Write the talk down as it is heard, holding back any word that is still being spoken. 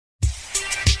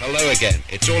Hello again.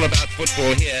 It's all about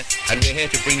football here, and we're here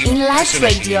to bring you In a Live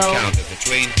fascinating Radio. encounter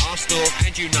between Arsenal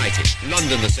and United.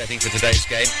 London, the setting for today's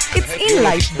game. It's I hope in you're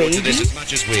Live, looking forward to this baby. as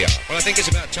much as we are. Well, I think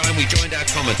it's about time we joined our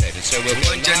commentators, so we'll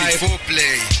go live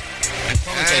foreplay. and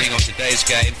commentating on today's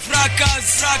game.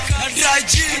 Fracas,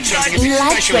 Rajin, In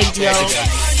Live Radio.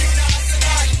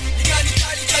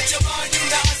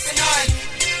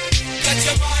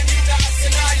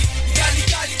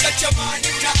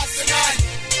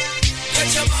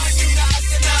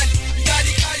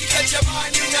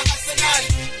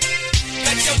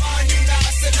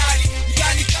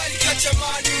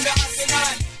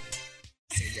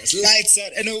 Lights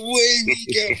out and away we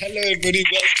go. Hello everybody,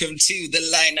 welcome to the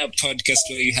Lineup Podcast,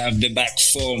 where you have the back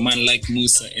four, man like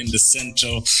Musa in the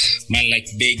center, man like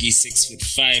Beggy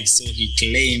 6'5", so he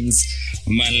claims,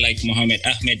 man like Mohamed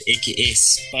Ahmed aka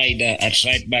Spider at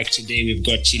right back. Today we've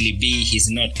got Chili B, he's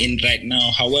not in right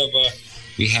now. However,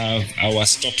 we have our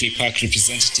Stockley Park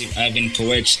representative Ivan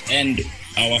Kowech and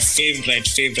our favorite,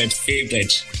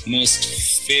 most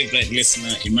favorite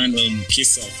listener, Emmanuel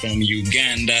Mukisa from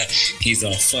Uganda. He's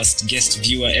our first guest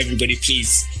viewer. Everybody,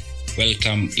 please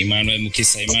welcome Emmanuel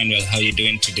Mukisa. Emmanuel, how are you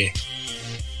doing today?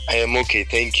 I am okay.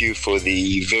 Thank you for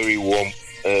the very warm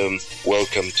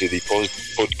welcome to the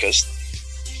podcast.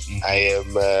 Mm-hmm. I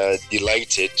am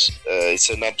delighted. It's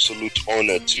an absolute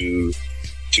honor to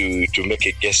make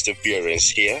a guest appearance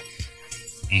here.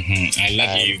 Mm-hmm. I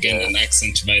love your Ugandan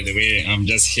accent, by the way. I'm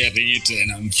just hearing it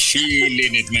and I'm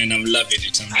feeling it, man. I'm loving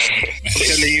it. I'm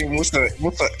telling you, Musa,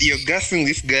 you're gassing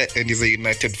this guy and he's a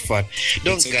United fan.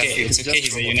 Don't It's gas okay. him. It's okay.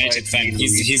 He's a United fan.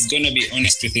 He's going to be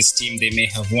honest with his team. They may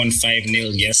have won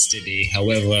 5-0 yesterday.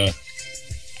 However,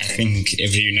 I think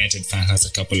every United fan has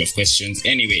a couple of questions.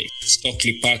 Anyway,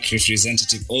 Stockley Park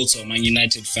representative, also a Man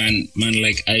United fan, man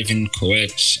like Ivan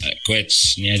Kowech.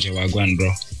 Kowech, niaje wagwan,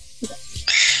 bro.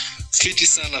 Fiti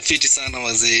sana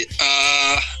wazee.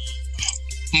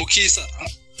 Mukisa,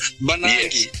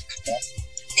 Banangi.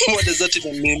 What does that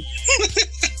even mean?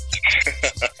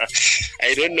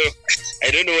 I don't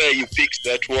know where you picked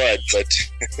that word, but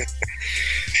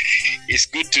it's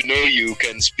good to know you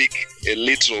can speak a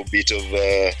little bit of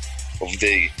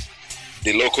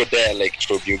the local dialect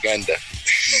from Uganda.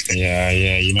 Yeah.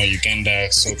 You know,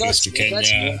 Uganda, so close to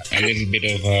Kenya. A little bit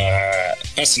of,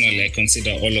 personally, I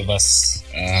consider all of us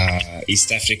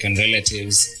East African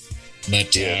relatives.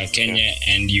 But Kenya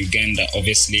and Uganda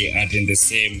obviously are in the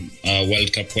same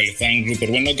World Cup qualifying group. But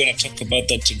we're not going to talk about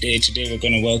that today. Today we're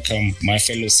going to welcome my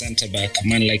fellow centre-back,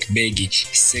 man like Beggy,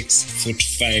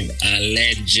 6'5",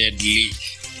 allegedly.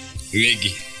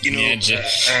 Beggy. You know,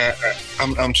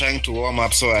 I'm trying to warm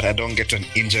up so that I don't get an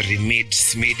injury mid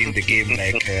in the game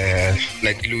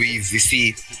like Louise. You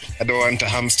see, I don't want a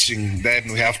hamstring.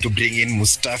 Then we have to bring in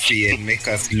Mustafi and make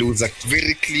us lose a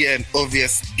very clear and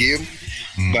obvious game.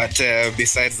 But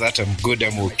besides that, I'm good.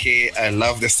 I'm okay. I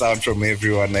love the sound from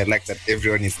everyone. I like that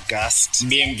everyone is gassed.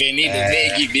 Bienvenido,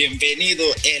 Beggy.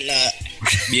 Bienvenido, Ella.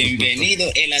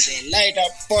 Bienvenido, Ella de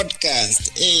Lineup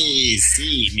Podcast. Hey,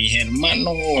 sí, mi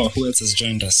hermano. Who else has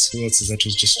joined us? Who else is that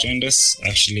who's just joined us?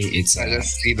 Actually, it's... I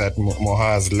just see that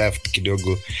Moha has left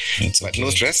Kidogo. It's But okay. no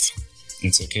stress.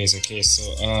 It's okay. So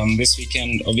this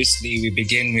weekend, obviously, we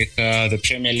begin with the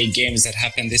Premier League games that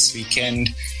happened this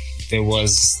weekend. There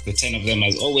was the 10 of them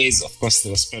as always. Of course, they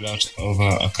were spread out over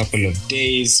a couple of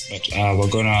days, but we're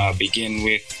going to begin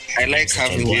with... I like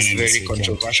having this very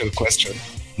controversial question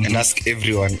and ask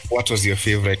everyone, what was your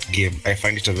favorite game? I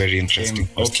find it a very interesting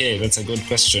question. Okay, that's a good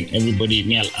question. Everybody,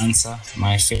 me, I'll answer.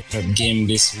 My favorite game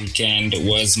this weekend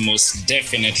was most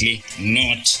definitely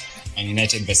not Man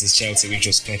United versus Chelsea, which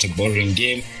was quite a boring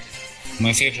game.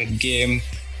 My favorite game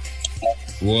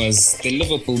was the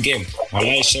Liverpool game.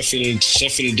 Walai,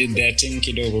 Sheffield did their thing,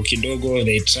 kidogo.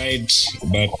 They tried,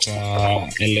 but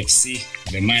LFC,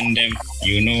 the man them,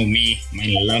 you know me,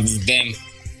 man loves them.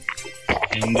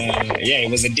 And it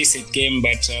was a decent game,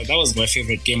 but that was my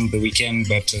favorite game of the weekend.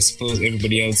 But I suppose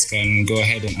everybody else can go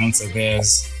ahead and answer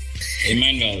theirs.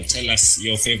 Emmanuel, tell us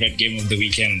your favorite game of the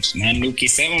weekend. Nanuki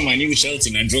Sama Manu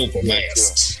Chelsea na draw for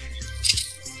biased.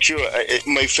 Sure.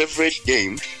 My favorite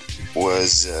game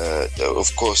was,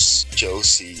 of course,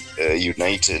 Chelsea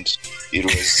United. It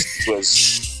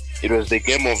was the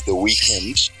game of the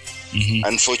weekend. Mm-hmm.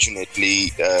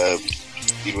 Unfortunately,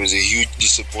 it was a huge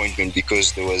disappointment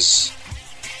because there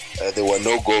were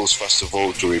no goals, first of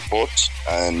all, to report,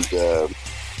 and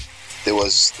there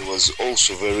was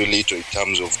also very little in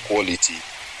terms of quality,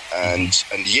 and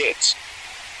yet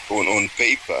on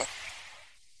paper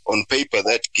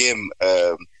that game,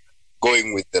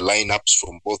 going with the lineups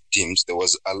from both teams, there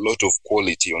was a lot of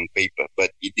quality on paper,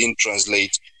 but it didn't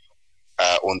translate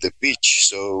on the pitch.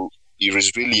 So it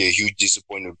was really a huge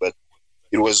disappointment. But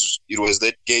it was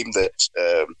that game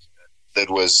that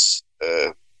was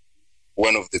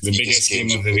one of the biggest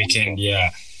games of the weekend.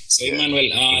 Yeah. So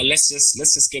Emmanuel, let's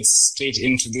just get straight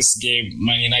into this game.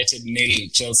 Man United 0,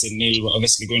 Chelsea 0. We're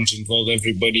obviously going to involve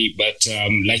everybody, but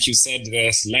like you said,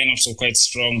 the lineups were quite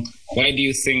strong. Why do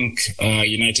you think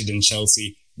United and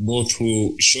Chelsea, both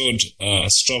who showed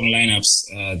strong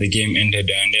lineups, the game ended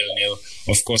 0-0?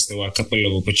 Of course, there were a couple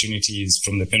of opportunities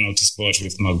from the penalty spot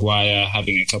with Maguire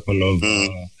having a couple of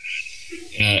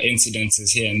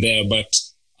incidences here and there, but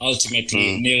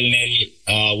ultimately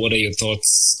 0-0. What are your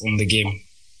thoughts on the game?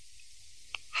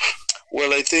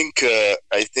 Well, I think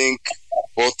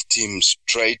both teams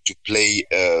tried to play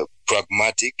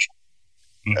pragmatic.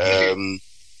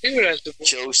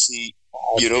 Chelsea,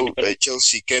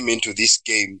 Chelsea came into this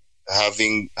game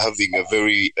having a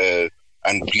very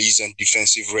unpleasant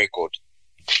defensive record,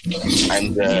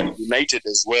 and United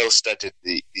as well started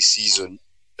the season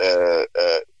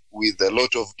with a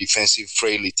lot of defensive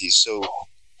frailties. So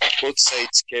both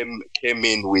sides came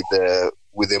in with a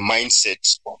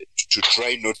mindset to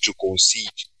try not to concede,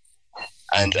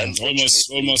 and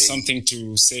almost something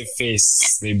to save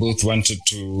face. They both wanted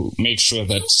to make sure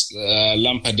that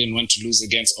Lampard didn't want to lose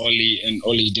against Ole, and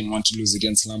Ole didn't want to lose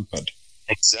against Lampard.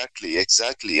 Exactly,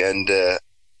 and the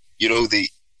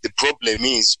problem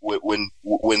is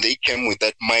when they came with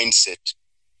that mindset,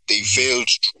 they failed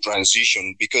to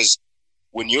transition, because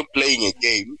when you're playing a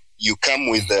game, you come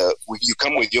with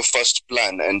your first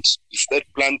plan, and if that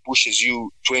plan pushes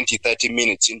you 20-30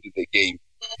 minutes into the game,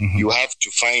 you have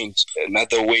to find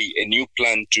another way, a new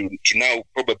plan to now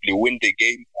probably win the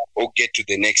game or get to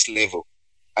the next level.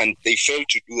 And they failed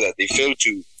to do that. They failed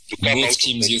to come out. Both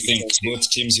teams, you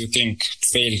think,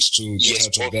 failed to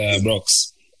get out of the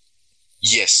box.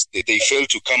 Yes, they failed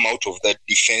to come out of that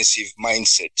defensive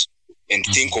mindset and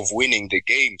think of winning the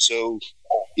game. So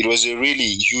it was a really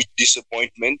huge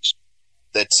disappointment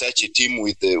that such a team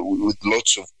with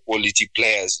lots of quality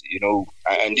players,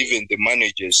 and even the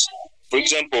managers. For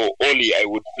example, Ole, I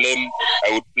would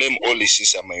blame Ole,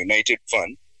 since I'm a United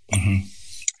fan.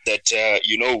 That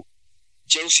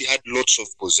Chelsea had lots of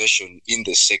possession in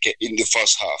the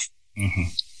first half,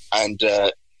 and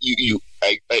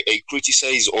I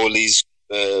criticize Ole's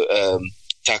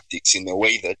tactics in a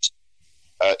way that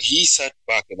he sat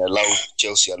back and allowed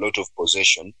Chelsea a lot of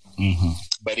possession,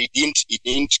 but it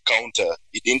didn't counter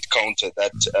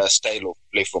that style of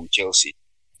play from Chelsea,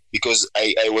 because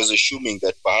I was assuming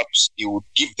that perhaps he would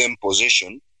give them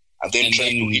possession and then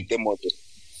try to hit them on the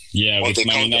with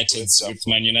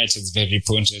Man United's very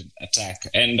pointed attack.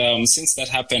 And since that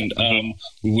happened,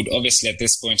 we would obviously at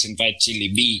this point invite Chili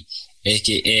B,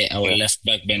 aka our left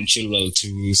back Ben Chilwell,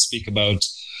 to speak about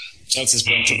Chelsea's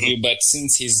point of view. But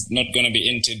since he's not going to be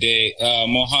in today,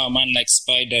 Moha, man like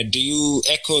Spider, do you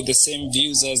echo the same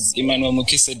views as Emmanuel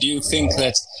Mukisa? Do you think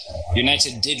that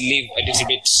United did leave a little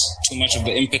bit too much of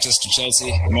the impetus to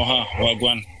Chelsea? Moha,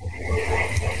 Wagwan.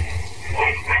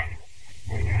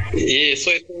 Yeah,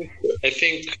 so I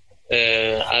think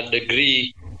I'd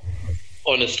agree,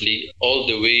 honestly, all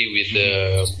the way with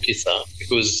Pisa,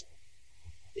 because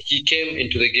he came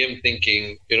into the game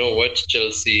thinking, you know what,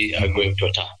 Chelsea are going to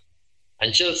attack.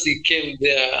 And Chelsea came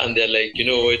there and they're like, you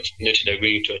know what, United are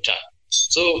going to attack.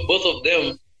 So both of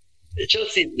them,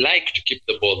 Chelsea like to keep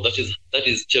the ball. That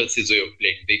is Chelsea's way of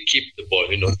playing. They keep the ball,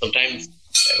 sometimes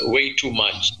way too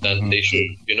much than they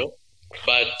should,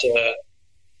 But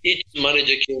each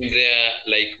manager came there,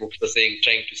 like Mukta saying,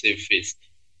 trying to save face,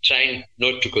 trying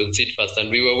not to concede fast. And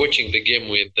we were watching the game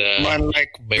with my brother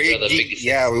Beggy.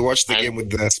 Yeah, we watched the game with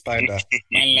the Spider.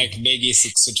 Man like Beggy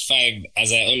 6'5",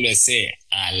 as I always say,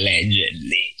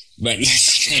 allegedly. But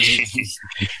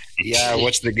yeah, I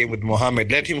watched the game with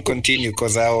Mohammed. Let him continue,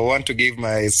 because I want to give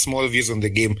my small views on the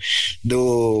game.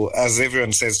 Though, as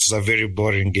everyone says, it's a very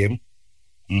boring game.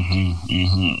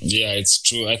 Yeah, it's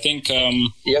true. I think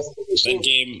that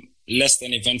game, less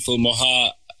than eventful.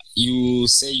 Moha, you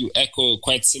say you echo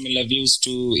quite similar views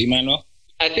to Emmanuel?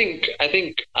 I think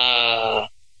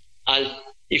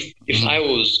if I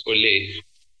was Ole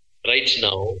right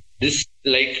now, this,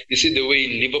 like, you see the way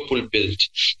Liverpool built.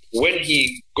 When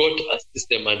he got a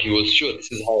system and he was sure this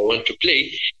is how I want to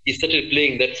play, he started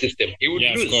playing that system. He would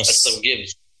lose at some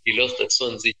games. He lost at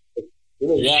Swansea.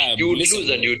 You would lose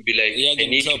and you would be like,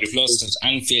 Klopp lost at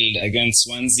Anfield against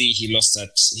Swansea. He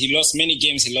lost many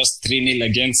games. He lost 3-0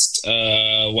 against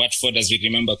Watford, as we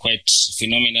remember quite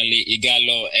phenomenally.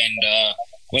 Igalo and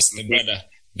what's the brother?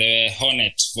 The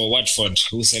Hornet for Watford,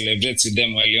 who celebrates with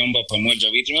them while Yomba Pamoja.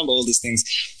 We remember all these things.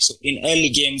 So in early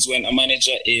games, when a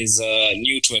manager is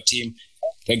new to a team,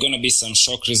 there are going to be some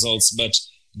shock results, but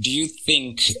do you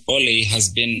think Ole has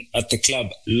been at the club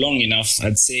long enough?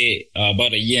 I'd say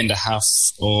about a year and a half,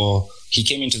 or he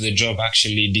came into the job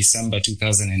actually December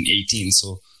 2018,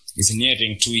 so it's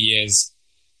nearing 2 years.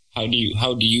 How do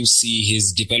you see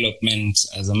his development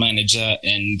as a manager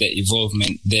and the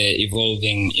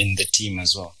evolving in the team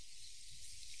as well?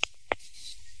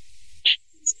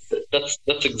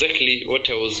 That's exactly what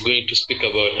I was going to speak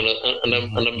about, and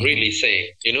I'm really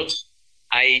saying,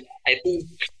 I think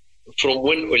from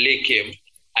when Ole came,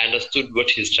 I understood what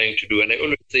he's trying to do, and I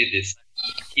always say this: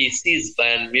 he sees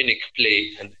Bayern Munich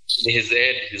play, and in his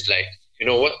head he's like, you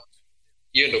know what,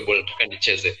 ball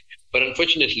to. But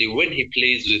unfortunately, when he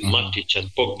plays with Matic and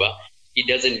Pogba, he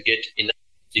doesn't get enough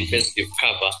defensive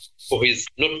cover, or he's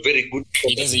not very good.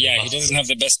 He doesn't have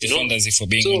the best defenders, if we're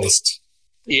being honest.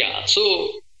 Yeah,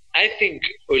 so I think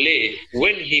Ole,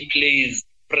 when he plays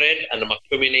Fred and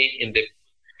McTominay in the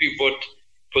pivot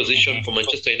position for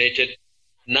Manchester United,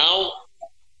 now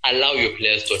allow your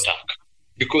players to attack,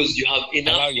 because you have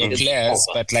enough. Allow your players,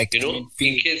 but like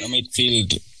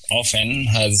midfield often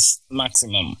has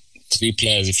maximum 3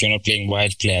 players if you're not playing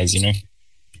wide players,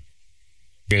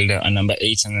 Builder a number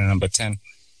 8 and a number 10.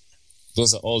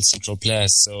 Those are all central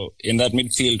players. So in that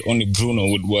midfield, only Bruno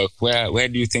would work. Where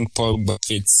do you think Pogba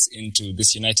fits into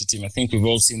this United team? I think we've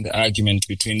all seen the argument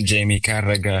between Jamie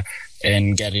Carragher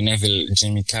and Gary Neville.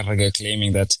 Jamie Carragher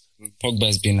claiming that Pogba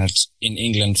has been in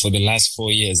England for the last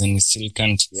 4 years and he still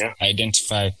can't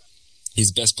identify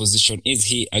his best position. Is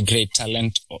he a great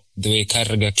talent, the way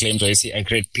Carragher claims, or is he a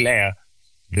great player,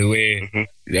 the way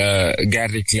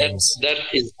Gary claims? That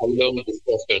is a long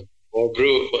discussion.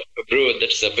 Bro,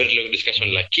 that's a very long discussion.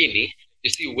 Lakini, you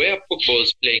see, where Pogba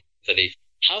was playing yesterday,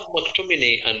 have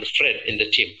McTominay and Fred in the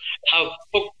team, have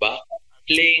Pogba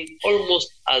playing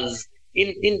almost as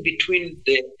in between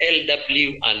the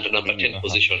LW and number 10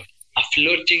 position, a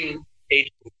floating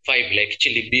 8-5, like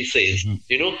Chili B says.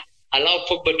 Allow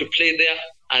Pogba to play there,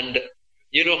 and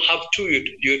have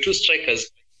your two strikers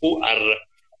who are,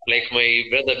 like my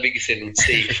brother Bigson would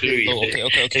say, fluid.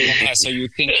 Okay. So you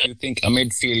think a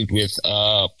midfield with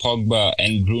Pogba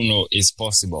and Bruno is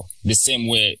possible, the same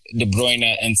way De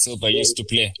Bruyne and Silva used to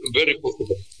play? Very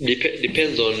possible.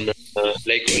 Depends on,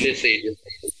 like Ole said,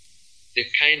 the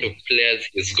kind of players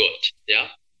he's got. Yeah,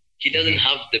 he doesn't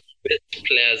have the best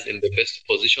players in the best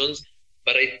positions,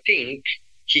 but I think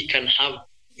he can have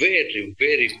very,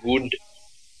 very good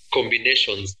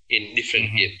combinations in different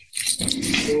games.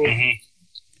 So,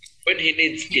 when he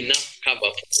needs enough cover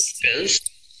for defense,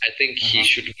 I think he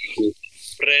should go with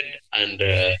Fred and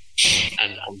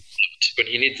but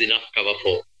he needs enough cover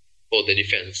for the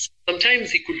defense.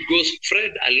 Sometimes he could go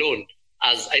Fred alone,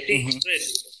 as I think Fred,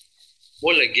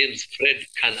 smaller games, Fred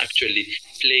can actually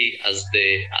play as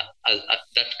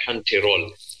that Kante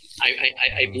role.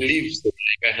 I believe so.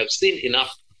 Like, I have seen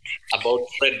enough about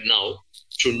Fred now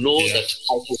to know that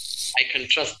I can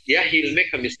trust. Yeah, he'll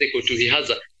make a mistake or two. He has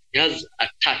a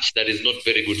touch that is not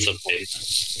very good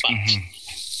sometimes,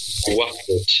 but work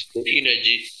it, the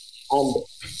energy and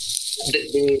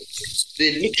the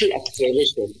little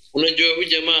acceleration. Unajua huyu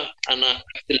jamaa ana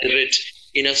accelerate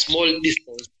in a small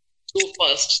distance so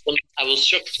fast. I was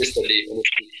shocked yesterday.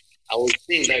 Honestly, I was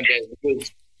seeing that guy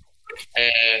because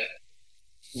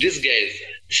these guys,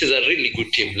 this is a really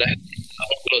good team. Like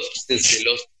since they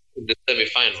lost in the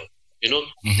semi-final,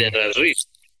 they are really.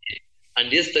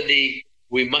 And yesterday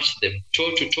we matched them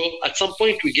toe to toe. At some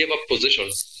point we gave up possession,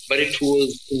 but it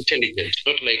was intelligent,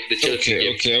 not like the Chelsea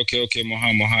game. Okay,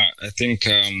 Moha. I think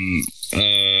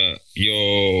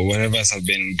your whatevers have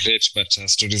been great, but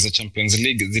stories of Champions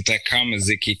League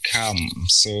zikikam.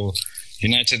 So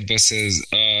United versus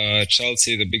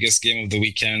Chelsea, the biggest game of the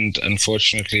weekend.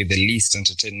 Unfortunately, the least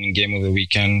entertaining game of the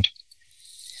weekend.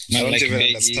 I don't even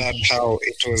understand how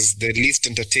it was the least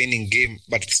entertaining game,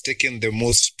 but it's taken the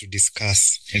most to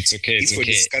discuss. It's okay. If we're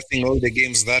discussing all the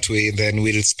games that way, then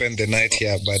we'll spend the night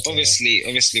here. But obviously,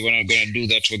 we're not going to do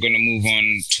that. We're going to move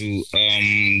on to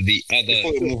the other.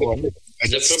 Before we move on, I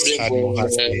just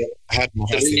had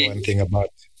Mohasi one thing about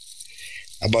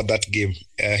that game.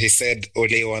 He said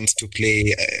Ole wants to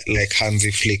play like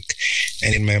Hansi Flick,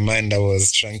 and in my mind I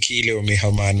was tranquilo mi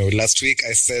hermano. Last week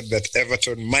I said that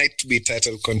Everton might be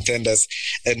title contenders,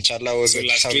 and Chala was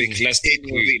last week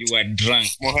you were drunk.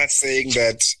 Moha saying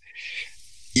that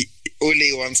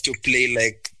Ole wants to play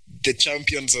like the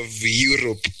champions of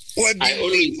Europe. I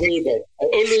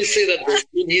always say that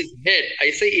in his head.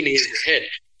 I say in his head,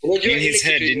 Unajua In ile his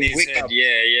head, kitu- in his Wake head, up.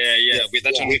 yeah. With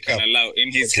that one we wake can up. allow.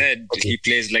 In his Okay, head, okay. he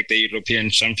plays like the European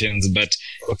champions, but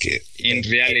Okay. in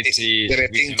reality, Then I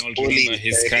we think can all Oli, remember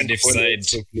his I think Cardiff Oli side.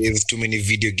 also plays too many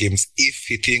video games. If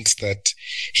he thinks that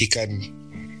he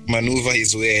can maneuver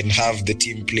his way and have the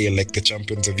team play like the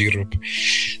champions of Europe,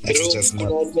 that's Bro, just kuna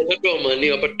not. watu watatu wa Man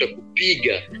U hapa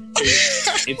tutakupiga.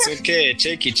 It's okay.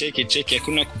 Cheki.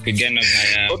 Hakuna kupigana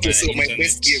via Okay, so my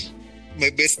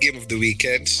internet. best game of the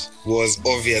weekend was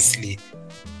obviously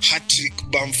Patrick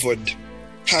Bamford.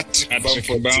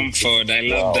 Patrick Bamford. I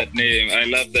love that name.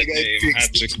 The guy name.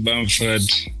 Patrick Bamford.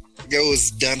 The guy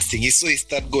was dancing. He saw his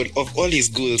third goal. Of all his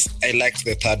goals, I liked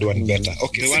the third one better.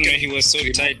 Okay, The one where he was so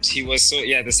screamer. tight.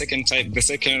 The second type. The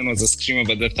second one was a screamer,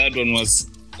 but the third one was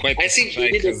quite I a think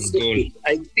they did striker's goal.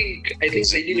 I think they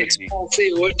did it.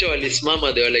 Say wote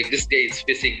walisimama, they were like, this guy is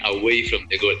facing away from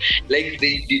the goal. Like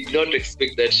they did not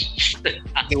expect that.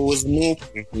 There was no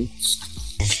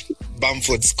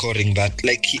Bamford scoring that.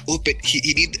 Like he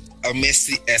did a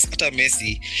Messi as at a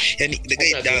Messi, and the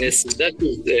guy danced, That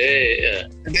is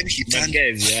and then he But turned.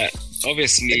 guys,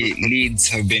 obviously Leeds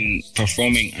have been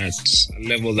performing at a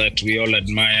level that we all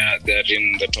admire. They're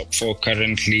in the top 4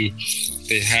 currently.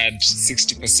 They had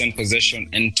 60% possession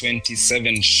and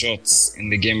 27 shots in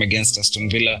the game against Aston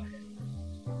Villa.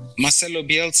 Marcelo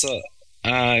Bielsa,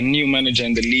 new manager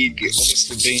in the league,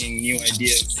 obviously bringing new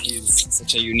ideas. He's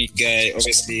such a unique guy.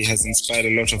 Obviously has inspired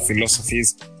a lot of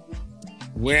philosophies.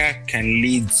 Where can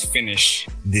Leeds finish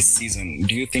this season?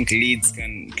 Do you think Leeds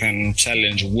can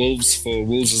challenge Wolves for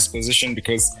Wolves' position?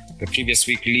 Because the previous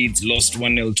week Leeds lost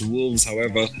 1-0 to Wolves.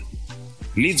 However,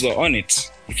 Leeds were on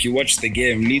it. If you watch the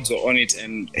game, Leeds were on it,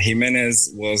 and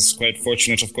Jimenez was quite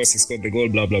fortunate. Of course, he scored the goal,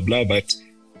 blah, blah, blah. But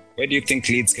where do you think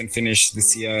Leeds can finish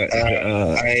this year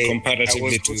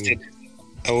comparatively to...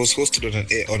 I was hosted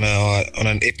on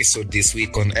an episode this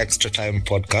week on Extra Time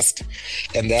podcast,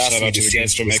 and they asked Shout me out to the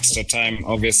guys from Extra Time,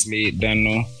 obviously,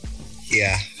 Dano.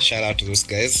 Yeah, shout out to those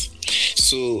guys.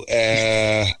 So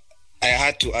I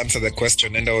had to answer the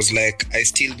question, and I was like, I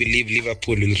still believe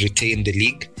Liverpool will retain the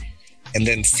league, and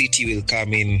then City will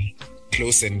come in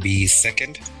close and be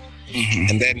second,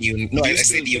 and then I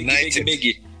said United.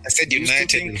 I said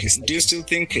United. Do you still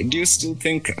think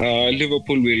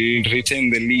Liverpool will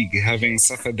retain the league, having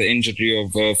suffered the injury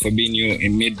of Fabinho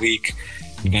in midweek,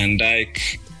 Van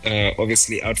Dijk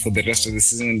obviously out for the rest of the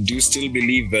season? Do you still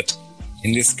believe that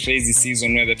in this crazy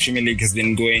season where the Premier League has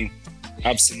been going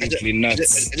absolutely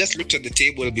nuts? I just looked at the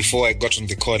table before I got on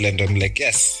the call, and I'm like,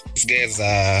 yes, these guys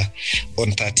are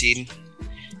on 13.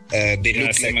 They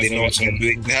look like they know what they're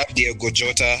doing. They have Diogo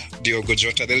Jota.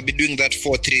 They'll be doing that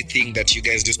 4-3 thing that you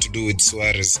guys used to do with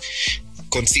Suarez.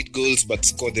 Concede goals but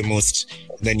score the most,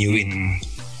 then you win.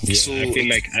 Yeah, So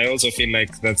I also feel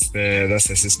like that's the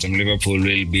system Liverpool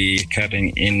will be carrying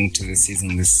into the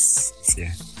season this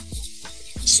year.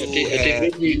 So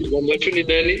number 2 ni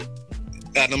nani?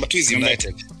 number 2 is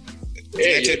United.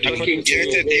 You're talking to-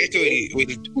 United it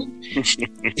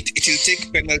will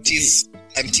take penalties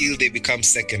until they become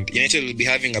second. United will be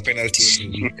having a penalty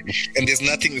every week, and there's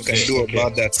nothing we can do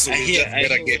about that. So we just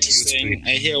better get used to it.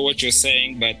 I hear what you're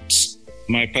saying, but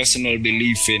my personal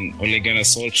belief in Ole Gunnar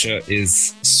Solskjaer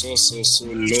is so low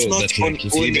that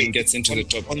if he even gets into the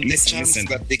top, on the chance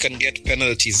that they can get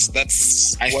penalties.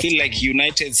 I feel like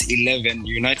United's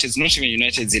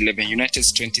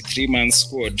 23-man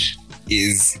squad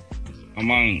is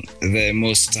among the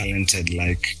most talented.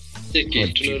 Like,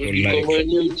 what people like.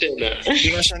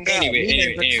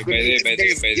 Anyway, by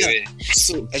the way.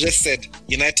 So I just said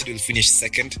United will finish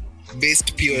second,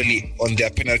 based purely on their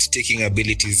penalty-taking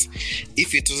abilities.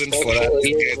 If it wasn't for that,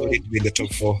 these guys wouldn't be in the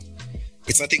top 4.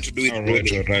 It's nothing to do with All right.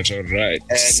 Leeds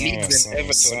and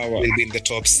Everton will be in the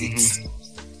top 6.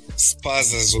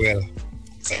 Spurs as well.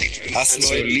 So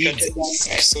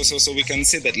we can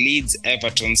say that Leeds,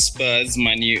 Everton, Spurs,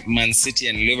 Man City,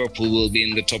 and Liverpool will be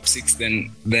in the top 6.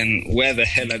 Then where the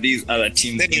hell are these other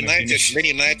teams? Then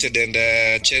United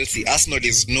and Chelsea. Arsenal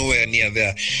is nowhere near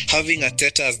there. Having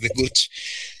Arteta as the coach,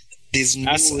 there's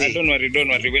no way. Don't worry.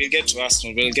 We'll get to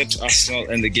Arsenal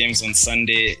and the games on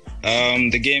Sunday.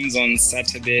 The games on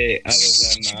Saturday, other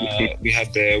than we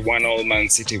had the 1-1 Man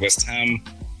City West Ham.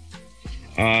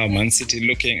 Man City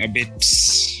looking a bit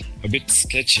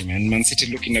sketchy, man. Man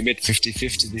City looking a bit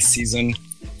 50-50 this season.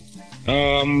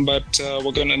 But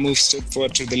we're gonna move straight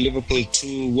forward to the Liverpool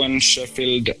 2-1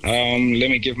 Sheffield. Let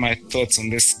me give my thoughts on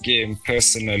this game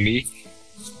personally.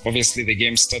 Obviously, the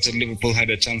game started. Liverpool had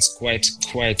a chance quite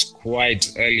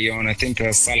early on. I think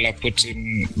Salah put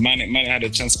in. Mane had a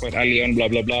chance quite early on. Blah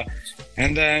blah blah.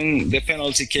 And then the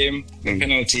penalty came. The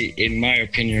penalty, in my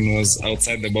opinion, was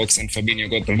outside the box, and Fabinho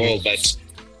got the ball. But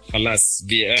alas,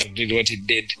 VAR did what it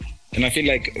did. And I feel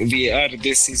like VAR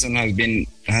this season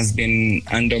has been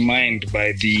undermined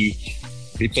by the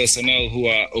personnel who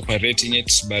are operating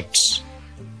it, but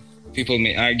people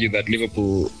may argue that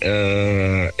Liverpool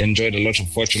enjoyed a lot of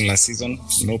fortune last season,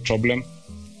 no problem.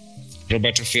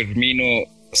 Roberto Firmino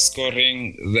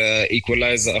scoring the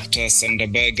equalizer after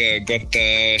Sanderberger got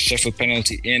the Sheffield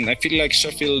penalty in. I feel like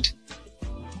Sheffield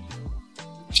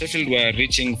were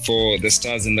reaching for the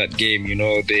stars in that game. You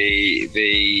know,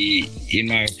 they in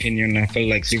my opinion, I felt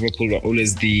like Liverpool were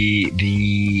always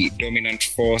the dominant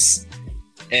force,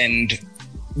 and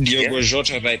Diogo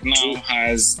Jota right now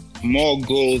has more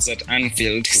goals at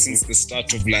Anfield since the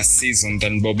start of last season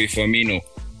than Bobby Firmino.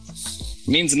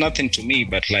 Means nothing to me,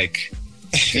 but like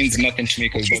means nothing to me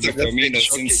because Bobby Firmino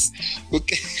since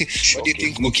Okay. What do you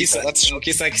think, Mukisa? That's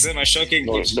shocking. Mukisa akisema shocking.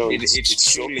 No, It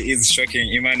truly is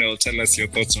shocking. Emmanuel, tell us your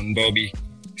thoughts on Bobby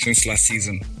since last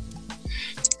season.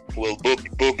 Well,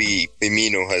 Bobby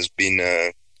Firmino has been,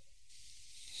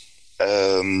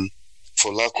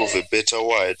 for lack of a better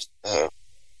word,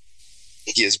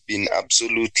 he has been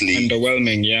absolutely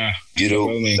Underwhelming, yeah.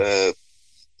 Underwhelming.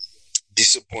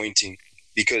 Disappointing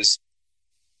because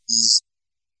he's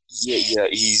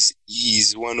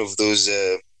one of those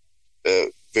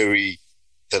very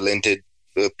talented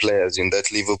players in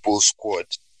that Liverpool squad,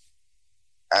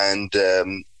 and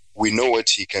we know what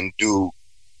he can do.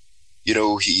 You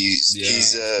know,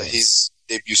 his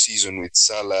debut season with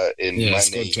Salah and Mane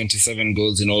scored 27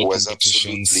 goals in all was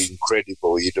competitions. absolutely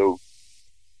incredible. You know,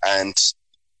 and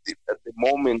at the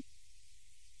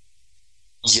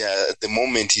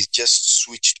moment he's just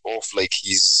switched off, like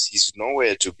he's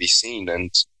nowhere to be seen.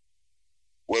 And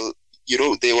well, you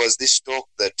know, there was this talk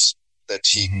that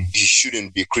he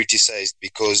shouldn't be criticized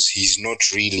because he's not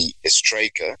really a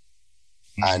striker,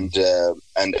 and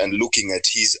looking at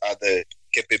his other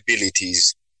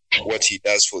capabilities, what he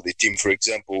does for the team, for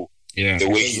example, the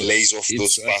way he lays off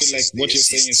those passes. I feel like what you're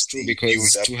saying is true,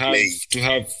 because to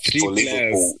have three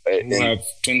players who have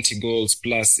 20 goals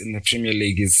plus in the Premier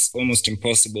League is almost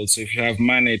impossible. So if you have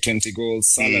Mane 20 goals,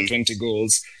 Salah 20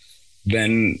 goals,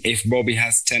 then if Bobby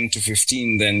has 10 to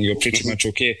 15, then you're pretty much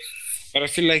okay. But I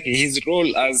feel like his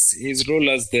role as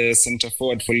the centre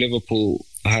forward for Liverpool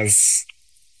has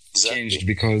changed,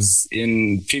 because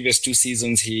in previous 2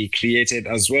 seasons he created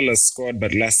as well as scored,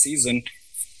 but last season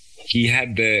he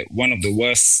had one of the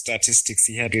worst statistics.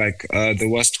 He had like the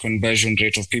worst conversion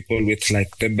rate of people with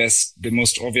like the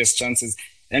most obvious chances.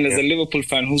 And as a Liverpool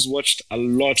fan who's watched a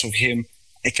lot of him,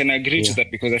 I can agree to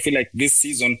that, because I feel like this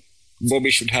season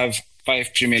Bobby should have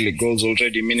 5 Premier League goals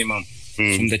already minimum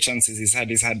from the chances he's had.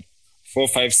 He's had 4,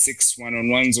 5, 6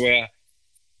 one-on-ones where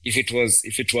if it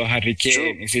were Harry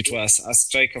Kane, if it was a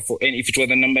striker if it were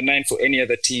the number 9 for any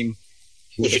other team,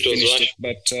 he would have finished it.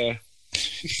 But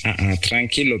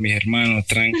tranquilo, mi hermano,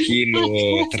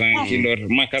 tranquilo.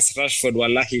 Marcus Rashford,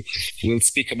 wallahi, we'll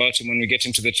speak about him when we get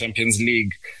into the Champions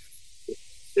League.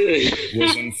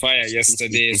 Was on fire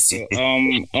yesterday. So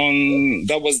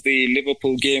that was the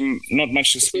Liverpool game. Not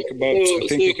much to speak about. I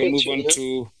think we can move on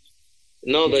to.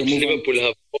 Now that Liverpool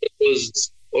have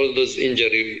all those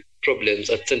injury problems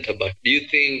at centre back, do you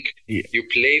think you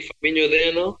play Fabinho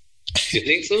there now? You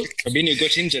think so? Fabinho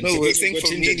got injured. No, we're saying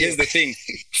Fabinho. Here's the thing.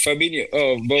 Fabinho.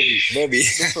 Oh, Bobby.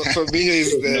 Fabinho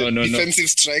is the defensive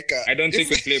striker. I don't think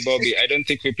we play Bobby.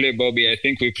 I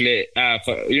think we play.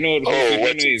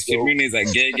 Fabinho is. Fabinho is a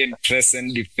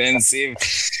gegenpressing, defensive,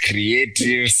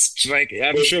 creative striker.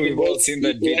 I'm sure we've all seen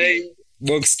that game.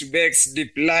 Box to box,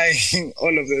 deep line,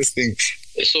 all of those things.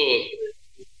 So,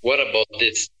 what about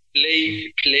this?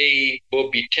 Play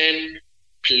Bobby 10.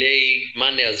 Play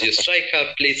Mane as your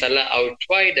striker, play Salah out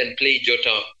wide, and play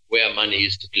Jota where Mane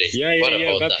used to play.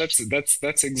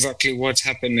 That's exactly what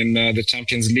happened in the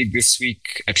Champions League this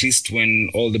week, at least when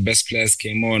all the best players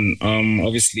came on.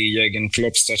 Obviously, Jurgen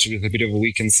Klopp started with a bit of a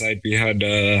weakened side. We had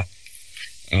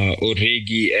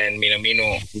Origi and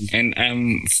Minamino, and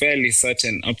I'm fairly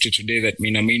certain up to today that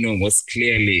Minamino was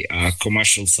clearly a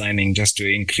commercial signing just to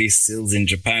increase sales in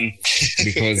Japan,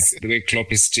 because the way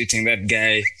Klopp is treating that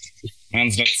guy,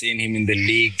 man's not seeing him in the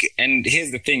league. And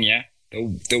here's the thing,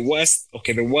 the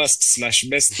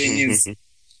worst/best thing is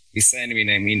we signed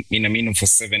Minamino for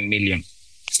 7 million,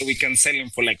 so we can sell him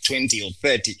for like 20 or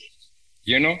 30,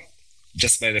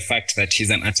 just by the fact that he's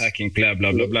an attacking player,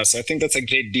 blah blah blah. So I think that's a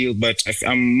great deal, but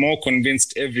I'm more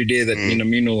convinced every day that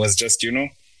Minamino was just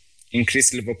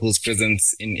increase Liverpool's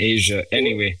presence in Asia.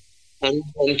 Anyway, and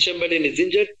Chamberlain is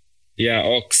injured. Yeah,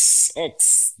 Ox.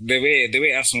 The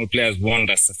way Arsenal players warned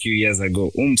us a few years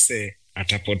ago,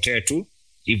 atapotea tu,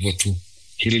 hivyo tu.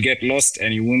 he'll get lost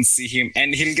and you won't see him,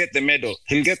 and he'll get the medal.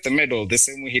 He'll get the medal the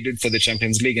same way he did for the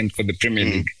Champions League and for the Premier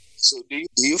League. So do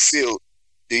you feel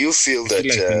that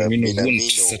like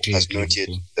Minamino has not yet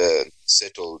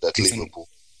settled at Liverpool?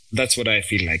 That's what I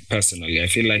feel like personally. I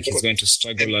feel like he's going to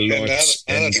struggle a lot.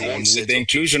 And with the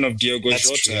inclusion of Diogo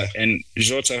Jota and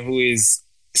Jota, who is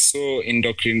so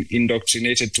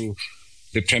indoctrinated to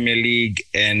the Premier League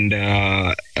and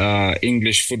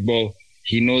English football,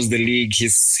 he knows the league.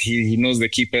 He knows the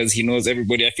keepers. He knows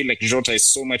everybody. I feel like Jota is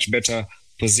so much better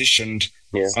positioned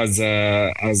as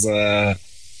a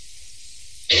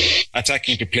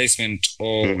attacking replacement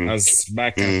or as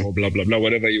backup or blah blah blah,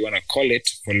 whatever you want to call it,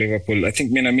 for Liverpool. I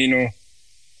think Minamino,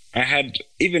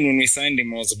 even when we signed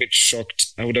him, I was a bit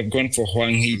shocked. I would have gone for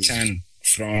Hwang Hee-chan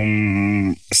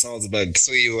from Salzburg.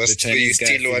 So you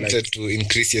still wanted to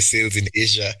increase your sales in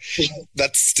Asia.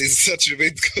 That's such a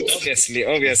big good.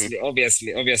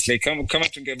 Obviously. Come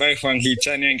to buy Hwang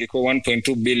Hee-chan, you go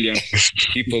 1.2 billion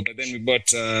people. But then we bought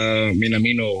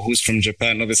Minamino, who's from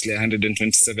Japan, obviously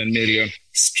 127 million.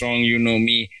 Strong, you know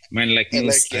me. Man like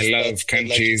Moose, I love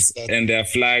countries and their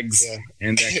flags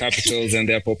and their capitals and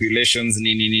their populations.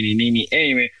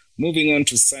 Anyway, moving on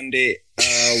to Sunday,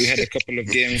 we had a couple of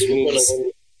games. Wolves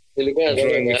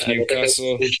drawing with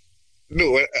Newcastle.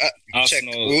 No, check.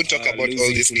 Arsenal, We won't talk about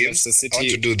all these games. I want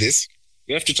to do this.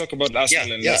 We have to talk about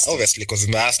Arsenal and Leicester. Obviously, because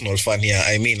I'm an Arsenal fan here.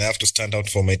 I mean, I have to stand out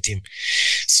for my team.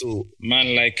 So,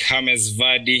 man like Jaime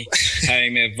Vardy,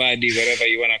 whatever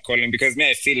you want to call him, because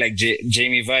I feel like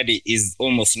Jamie Vardy is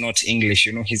almost not English,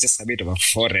 you know, he's just a bit of a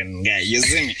foreign guy, you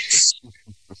see me?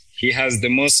 He has the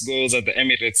most goals at the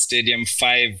Emirates Stadium,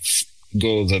 5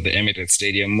 goals at the Emirates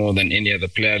Stadium, more than any other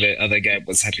player. The other guy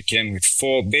was Harry Kane with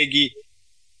 4. Beggy,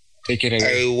 take it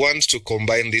away. I want to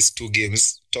combine these two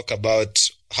games, talk about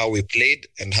how we played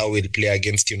and how we'll play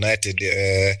against United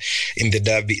in the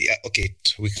derby. Okay,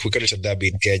 we call it a derby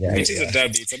in Kenya. It is a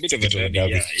derby. It's a bit of a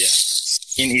derby. Yeah.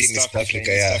 In East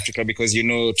Africa, because you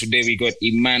know today we got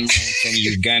Emmanuel from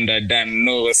Uganda. Dan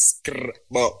no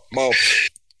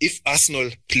If Arsenal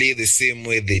play the same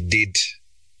way they did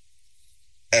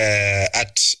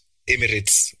at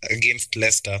Emirates against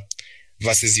Leicester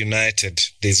versus United,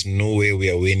 there's no way we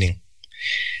are winning.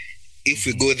 If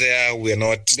we go there, we are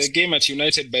not. The game at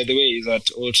United, by the way, is at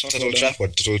Old Trafford.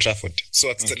 Old Trafford. So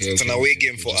it's an away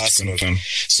game for Arsenal. Confirm.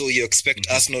 So you expect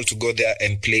Arsenal to go there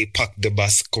and park the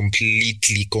bus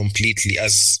completely,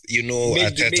 as you know.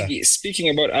 Arteta. Speaking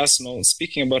about Arsenal,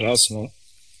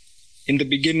 in the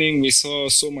beginning we saw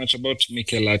so much about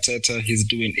Mikel Arteta. He's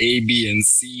doing A, B, and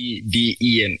C, D,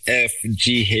 E, and F,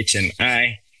 G, H, and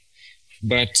I.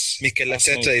 But Mikel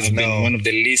Arteta is now one of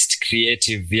the least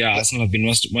creative. Yeah, Arsenal have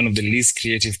been one of the least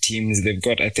creative teams. They've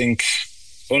got, I think,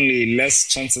 only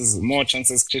more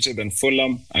chances created than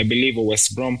Fulham, I believe, or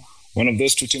West Brom. One of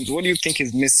those two teams. What do you think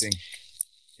is missing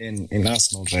in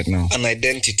Arsenal right now? An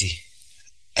identity.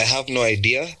 I have no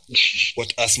idea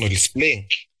what Arsenal is playing.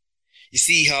 You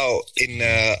see how in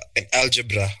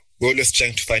algebra we're always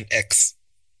trying to find X.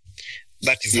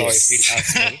 That is how I feel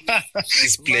Arsenal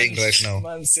is playing right now.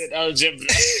 Man said algebra.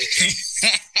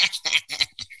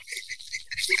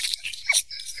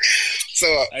 So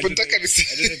I don't know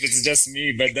if it's just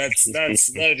me, but that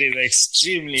is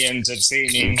extremely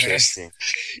entertaining. Interesting.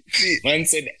 Man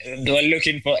said they were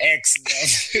looking for X.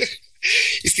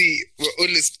 You see, we're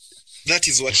always. That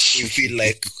is what we feel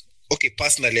like. Okay,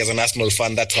 personally, as an Arsenal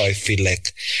fan, that's how I feel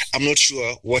like. I'm not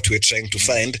sure what we're trying to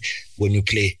find when we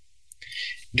play.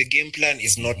 The game plan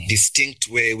is not distinct.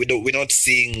 We're not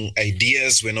seeing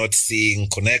ideas. We're not seeing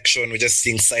connection. We're just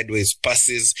seeing sideways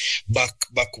passes, back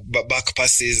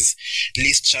passes,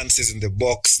 least chances in the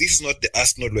box. This is not the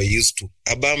Arsenal we're used to.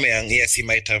 Aubameyang, yes, he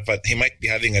might be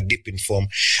having a dip in form,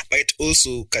 but it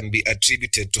also can be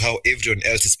attributed to how everyone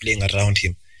else is playing around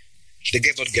him. The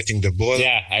guy's not getting the ball.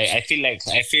 Yeah, I feel like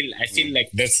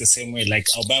that's the same way. Like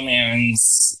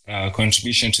Aubameyang's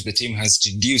contribution to the team has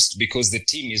reduced because the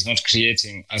team is not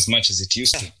creating as much as it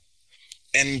used to.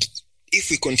 And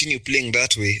if we continue playing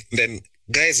that way, then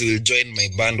guys will join my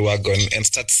bandwagon and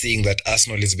start seeing that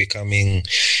Arsenal is becoming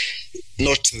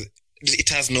it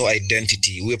has no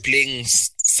identity. We're playing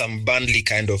some Burnley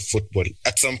kind of football.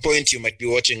 At some point, you might be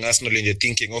watching Arsenal and you're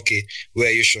thinking, okay, where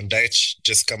are you, Sean Dyche?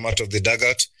 Just come out of the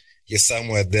dugout. You're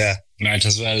somewhere there. Might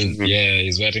as well. Yeah,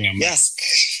 he's wearing a mask.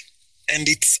 And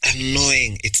it's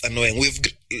annoying.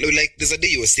 There's a day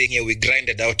you were saying here, we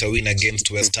grinded out a win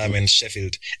against West Ham and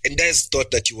Sheffield. And guys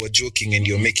thought that you were joking and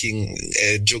you're making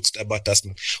jokes about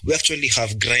Arsenal. We actually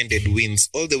have grinded wins.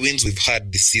 All the wins we've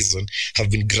had this season have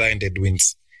been grinded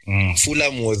wins.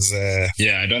 Fulham was... I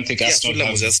don't think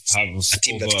Arsenal was just a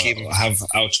team that have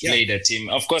outplayed a team.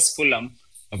 Of course, Fulham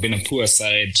have been a poor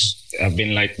side. Have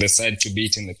been like the side to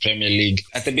beat in the Premier League.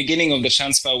 At the beginning of the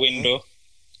transfer window,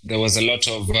 there was a lot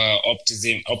of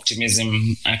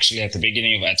optimism actually at the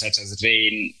beginning of Arteta's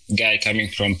reign. Guy coming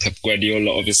from Pep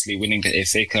Guardiola, obviously winning the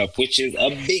FA Cup, which is a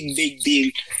big, big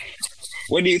deal.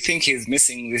 What do you think he's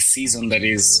missing this season that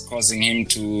is causing him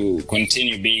to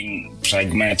continue being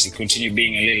pragmatic, continue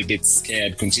being a little bit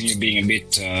scared, continue being a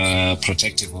bit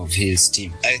protective of his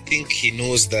team? I think he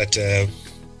knows that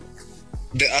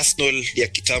the Arsenal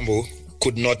Kitambo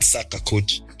could not sack a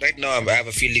coach. Right now, I have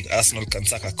a feeling Arsenal can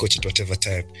sack a coach at whatever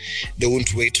time. They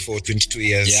won't wait for 22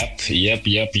 years. Yep.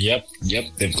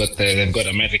 They've got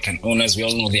American owners. We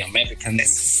all know the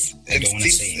Americans. I don't want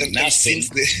to say nothing,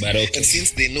 but okay. And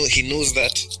since he knows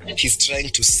that he's trying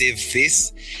to save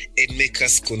face and make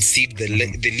us concede the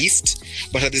least,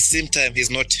 but at the same time, he's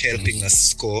not helping us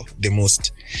score the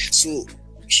most. So,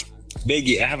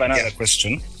 Beggy, I have another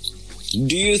question.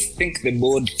 Do you think the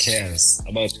board cares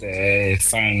about the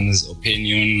fans'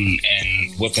 opinion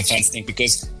and what the fans think?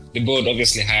 Because the board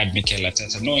obviously hired Mikel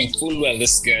Arteta, knowing full well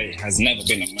this guy has never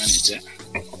been a manager.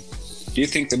 Do you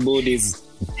think the board is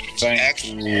trying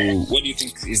to... What do you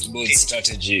think is the board's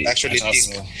strategy? Actually, I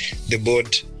think the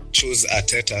board chose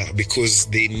Arteta because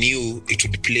they knew it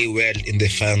would play well in the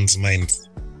fans' minds.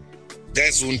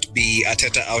 Guys won't be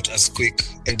Arteta out as quick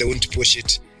and they won't push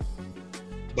it.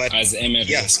 But as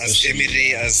Emery,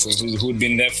 who'd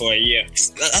been there for a year.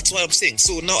 That's what I'm saying.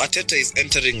 So now Arteta is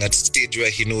entering at a stage where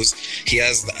he knows he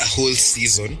has a whole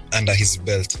season under his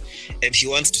belt, and he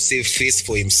wants to save face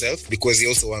for himself because he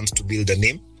also wants to build a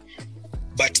name.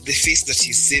 But the face that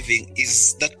he's saving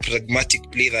is that pragmatic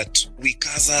play that we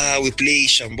play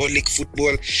shambolic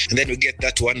football, and then we get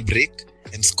that one break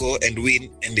and score and win,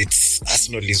 and it's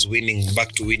Arsenal is winning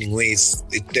back to winning ways.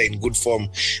 They're in good form,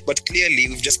 but clearly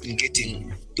we've just been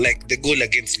getting like the goal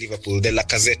against Liverpool, the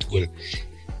Lacazette goal.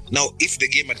 Now, if the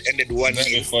game had ended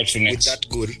 1-0 with that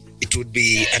goal, it would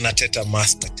be an Arteta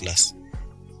masterclass,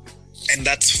 and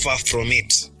that's far from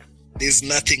it. There's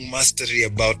nothing mastery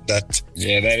about that.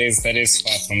 Yeah, that is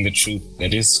far from the truth.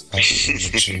 That is far from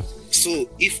the truth. So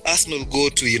if Arsenal go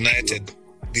to United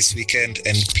this weekend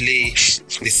and play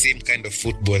the same kind of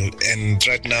football, and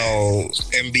right now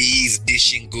MBE is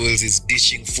dishing goals, is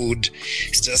dishing food,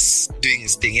 he's just doing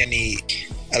his thing.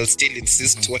 I'll still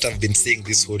insist what I've been saying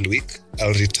this whole week.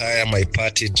 I'll retire my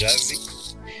party jersey.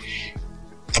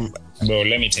 Bro,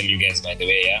 let me tell you guys, by the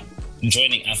way,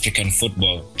 joining African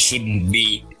football shouldn't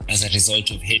be as a result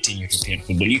of hating European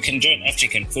football. You can join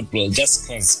African football just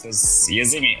because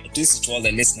Yazimi, this is to all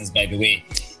the listeners, by the way,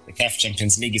 the CAF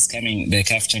Champions League is coming, the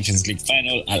CAF Champions League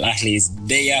final. Al Ahly is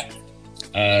there.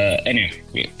 Anyway,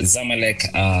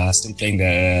 Zamalek still playing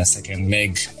the second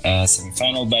leg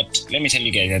semi-final. But let me tell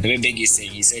you guys, the way Beggy is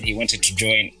saying, he said he wanted to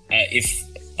join. If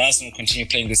Arsenal continue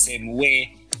playing the same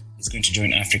way, he's going to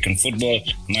join African football.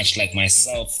 Much like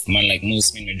myself, man like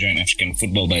Musmin will join African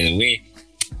football, by the way.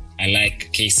 I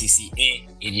like KCCA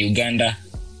in Uganda.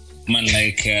 Man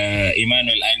like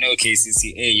Emmanuel, I know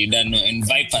KCCA, you don't know, and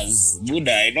Vipers,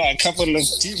 Buddha, I know a couple of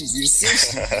teams, you see.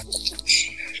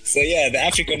 So yeah, the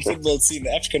African football scene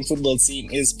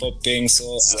is popping.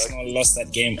 So Arsenal lost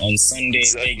that game on Sunday.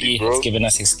 Peggy has given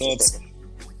us his thoughts.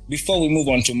 Before we move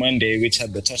on to Monday, which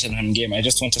had the Tottenham game, I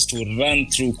just want us to run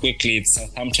through quickly. It's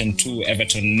Southampton 2,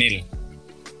 Everton 0.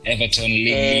 Everton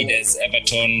leaders,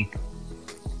 Everton.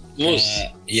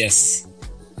 Yes.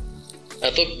 I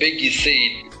thought Beggy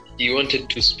said he wanted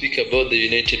to speak about the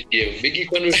United game. Beggy,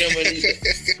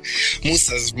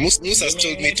 Musa's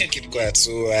told me to keep quiet,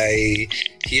 so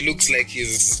he looks like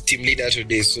he's team leader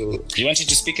today. So you wanted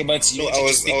to speak about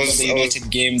the United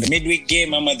game, the midweek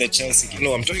game, or the Chelsea game?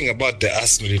 No, I'm talking about the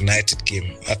Arsenal United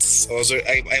game. I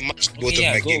matched both of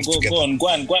my games together. Go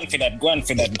on for that.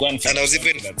 And I was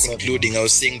even concluding. I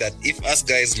was saying that if us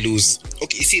guys lose,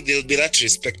 okay, you see, there'll be that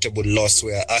respectable loss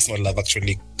where Arsenal have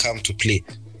actually come to play.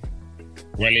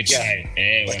 But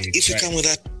if you come with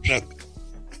that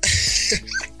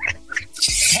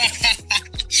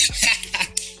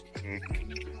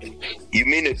You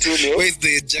mean a 2-0? Where's the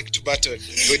eject button?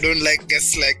 We don't like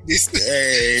guests like this.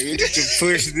 Hey, we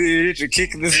need to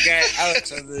kick this guy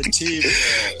out of the team.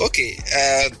 Okay,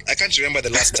 I can't remember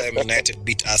the last time United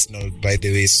beat Arsenal, by the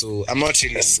way, so I'm not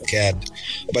really scared.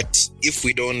 But if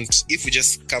we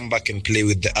just come back and play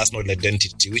with the Arsenal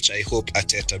identity, which I hope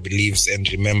Arteta believes and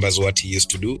remembers what he used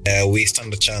to do, we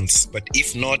stand a chance. But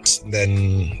if not,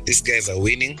 then these guys are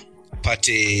winning. My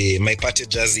Partey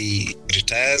jersey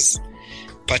retires.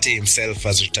 Partey himself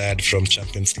has retired from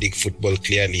Champions League football.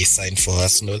 Clearly, he signed for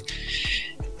Arsenal.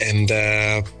 And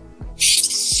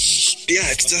Yeah,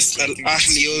 it's just Al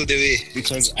Ahly all the way.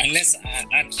 Because unless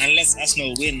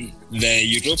Arsenal win the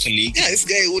Europa League, Yeah, this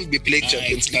guy won't be playing I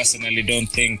Champions League. personally don't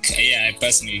think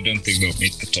they'll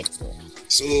make the top 4.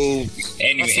 So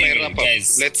Anyway, that's my wrap up.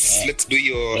 guys, Let's do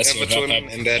your That's your Everton wrap up.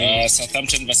 and then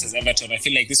Southampton versus Everton. I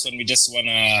feel like this one we just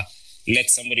wanna let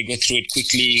somebody go through it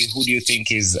quickly. Who do you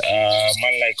think is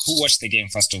who watched the game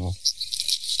first of all?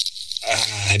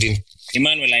 I didn't.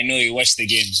 Emmanuel, I know you watched the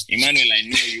game. Emmanuel, I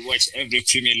know you watch every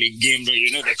Premier League game, bro. You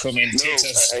know the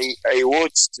commentators. I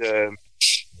watched.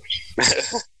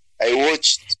 I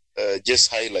watched just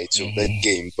highlights of that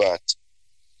game, but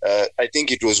I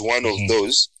think it was one of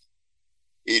those.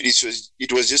 It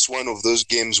was just one of those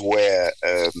games where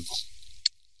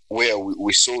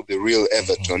we saw the real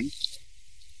Everton.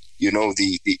 You know,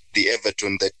 the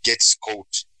Everton that gets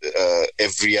caught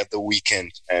every other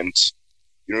weekend, and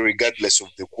you know, regardless of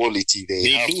the quality they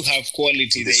do have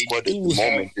quality. The squad They at do the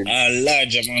have moment. a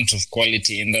large amount of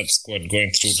quality in that squad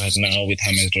going through right now with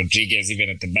James Rodriguez, even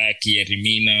at the back here,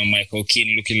 Remina, Michael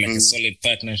Keane looking like a solid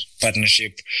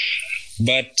partnership.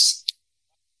 But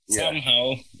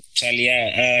somehow,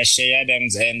 Shea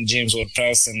Adams and James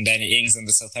Ward-Prowse and Danny Ings and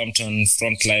the Southampton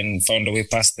front line found a way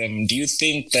past them. Do you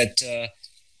think that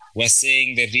we're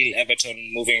seeing the real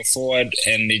Everton moving forward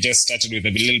and they just started with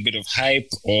a little bit of hype,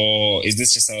 or is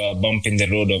this just a bump in the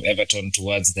road of Everton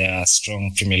towards their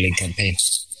strong Premier League campaign?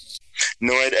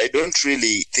 No, I don't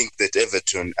really think that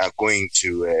Everton are going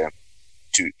to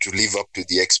live up to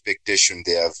the expectation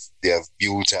they have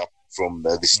built up from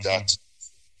the start,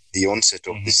 the onset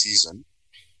of the season,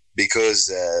 because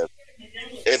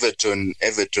Everton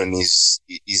is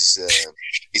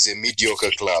a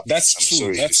mediocre club. That's I'm true.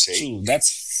 sorry That's to say. true.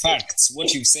 That's facts.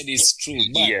 What you've said is true.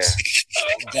 But Yeah.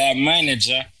 their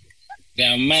manager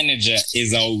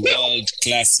is a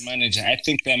world-class manager. I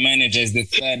think their manager is the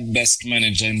third best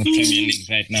manager in the Premier League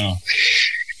right now.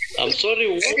 I'm sorry,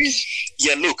 what?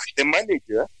 Yeah, look, the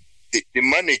manager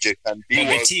can be But the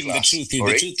world team, class, the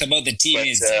alright? truth about the team But,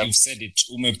 is you've said it.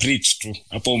 Preached to.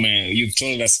 You've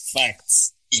told us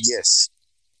facts. Yes.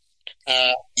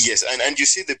 Yes, and you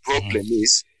see the problem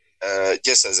is,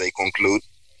 just as I conclude,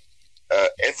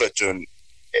 Everton,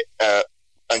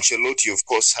 Ancelotti, of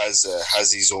course, has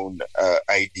his own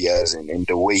ideas and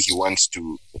the way he wants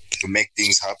to make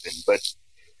things happen. But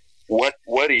what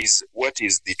is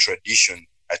the tradition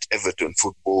at Everton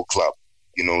Football Club?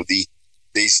 You know,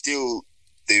 there is still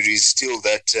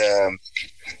that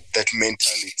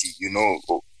mentality. You know,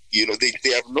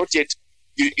 they have not yet.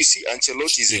 You see,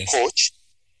 Ancelotti is a coach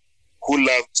who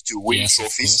loves to win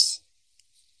trophies,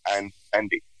 and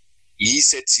he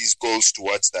sets his goals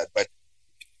towards that. But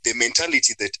the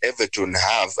mentality that Everton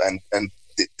have and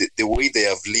the way they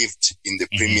have lived in the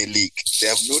Premier League, they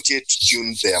have not yet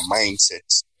tuned their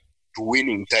mindsets to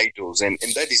winning titles, and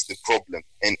that is the problem.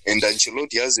 And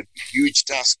Ancelotti has a huge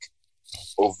task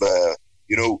of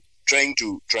trying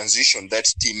to transition that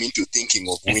team into thinking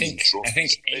of winning trophies. I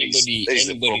think anybody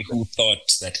who who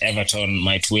thought that Everton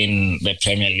might win the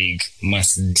Premier League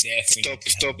must definitely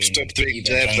Stop throwing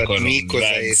jabs at me because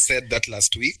I said that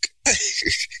last week.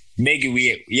 Maybe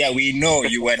we know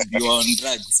you were on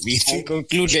drugs. We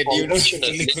concluded,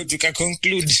 to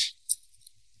conclude.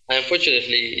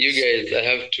 Unfortunately, you guys, I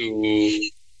have to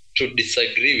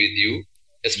disagree with you,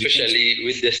 especially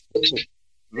with the statement.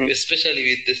 Especially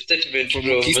with the statement from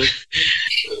the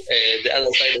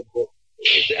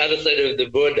other side of the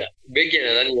border. Begi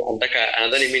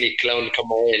anadhani mimi ni clown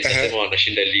kama yeye nitasema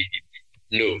wanashinda ligi.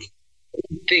 No, I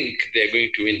think they're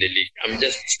going to win the league. I'm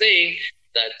just saying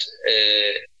that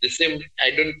the same.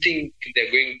 I don't think they're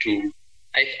going to.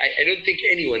 I don't think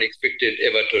anyone expected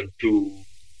Everton to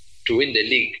win the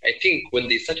league. I think when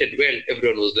they started well,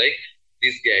 everyone was like,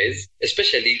 these guys,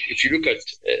 especially if you look at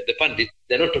the pundits,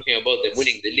 they're not talking about them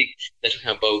winning the league. They're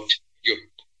talking about Europe.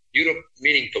 Europe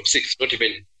meaning top 6, not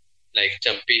even like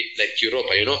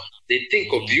Europa, you know. They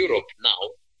think of Europe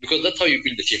now because that's how you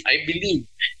build the team. I believe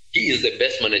he is the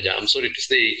best manager. I'm sorry to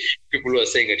say, people who are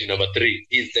saying it number 3,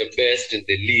 he's the best in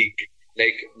the league.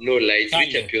 Like, no lie,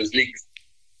 3 Champions Leagues.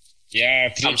 Yeah,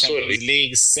 3 Champions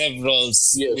Leagues, several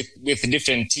with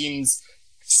different teams.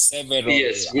 Several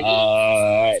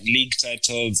league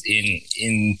titles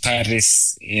in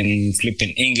Paris, in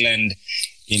flipping England,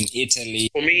 in Italy.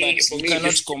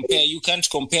 You can't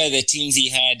compare the teams he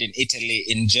had in Italy,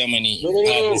 in Germany,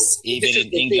 Paris, even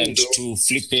in England to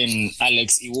flipping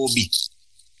Alex Iwobi.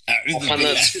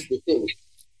 This is the thing.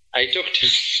 I talked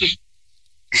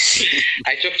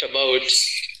about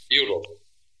Europe.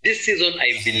 This season,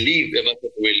 I believe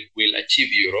Everton will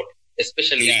achieve Europe.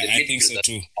 Especially I think so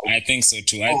too. I think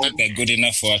they're good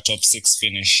enough for a top 6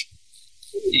 finish.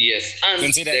 Yes, and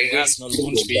Considering they're going Arsenal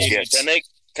won't be in Yeah, it.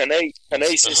 can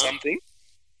I say something?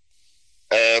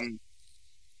 I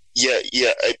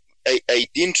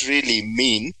didn't really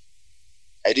mean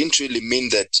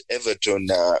that Everton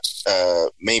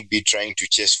may be trying to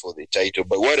chase for the title,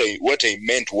 but what I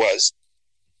meant was,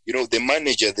 the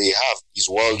manager they have is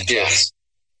world class,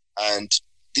 and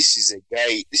this is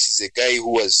a guy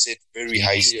who has set very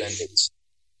high standards,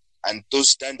 and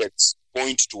those standards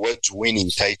point towards winning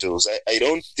titles. I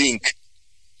don't think,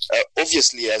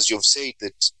 obviously, as you've said,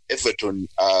 that Everton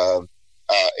are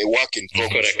a work in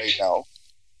progress right now.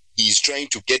 He's trying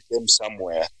to get them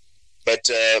somewhere. But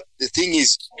the thing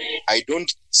is, I don't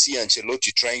see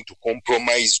Ancelotti trying to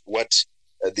compromise what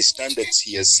the standards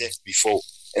he has set before.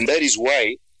 And that is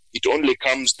why it only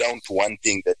comes down to one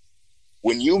thing, that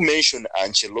when you mention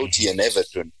Ancelotti and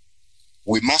Everton,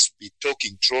 we must be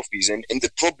talking trophies. And the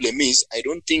problem is, I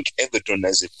don't think Everton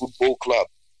as a football club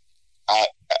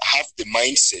have the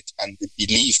mindset and the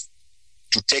belief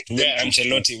to take them where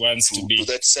Ancelotti wants to be. To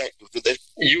that side, to that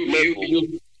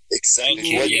level. Exactly.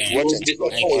 You'd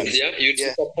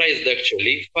be surprised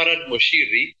actually. Farad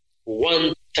Moshiri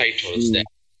won titles there.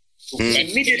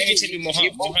 Immediately,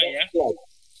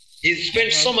 he's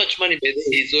spent so much money.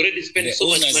 He's already spent so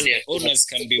much money. Owners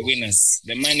can be winners.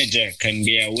 The manager can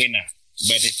be a winner.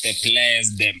 But if the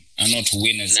players them are not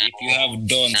winners, if you have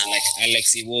dons like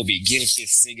Alex Iwobi,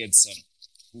 Gilchrist Sigurdsson,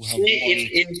 who have won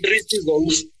in 3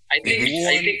 seasons, I think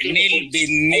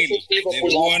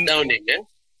Liverpool had Downing.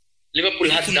 Liverpool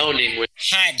had Downing.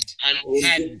 Had.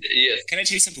 Yes. Can I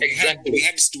tell you something? Exactly. We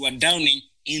had Stuart Downing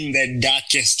in the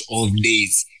darkest of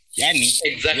days. Yani,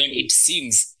 exactly. When it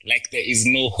seems like there is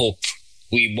no hope,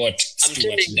 we bought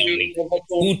Stuart Downing,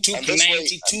 who took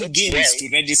 92 games to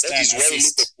register. That is why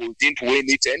Liverpool didn't win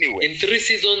it anyway. In 3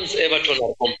 seasons, Everton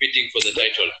are competing for the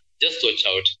title. Just watch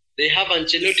out. They have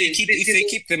Ancelotti. If they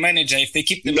keep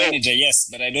the manager, yes,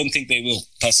 but I don't think they will,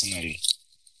 personally.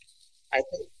 I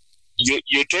think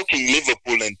you're talking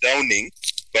Liverpool and Downing,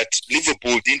 but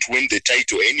Liverpool didn't win the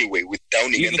title anyway with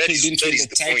Downing. Liverpool and didn't win the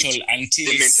title point.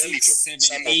 until 6,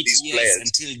 7, 8 years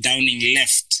until Downing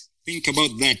left. Think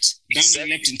about that. Downing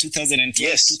left in 2012,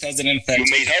 yes. 2013.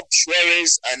 You may have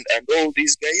Suarez and all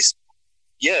these guys.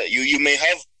 Yeah, you may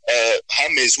have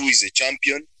James, who is a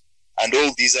champion, and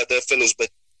all these other fellows,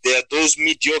 but there are those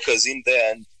mediocres in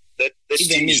there, and that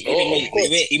team is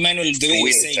Emmanuel, the way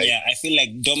you're saying, I feel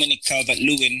like Dominic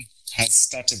Calvert-Lewin has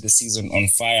started the season on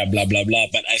fire, blah, blah, blah,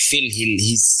 but I feel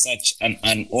he's such an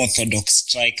unorthodox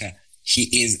striker. He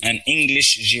is an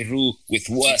English Giroud with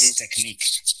worse technique.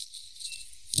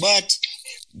 But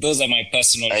those are my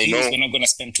personal views. We're not going to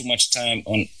spend too much time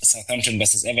on Southampton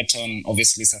versus Everton.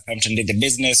 Obviously, Southampton did the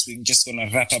business. We're just going to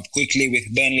wrap up quickly with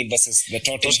Burnley versus the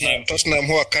Tottenham. Tottenham,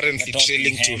 who are currently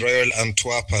trailing to Royal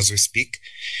Antwerp as we speak.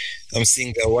 I'm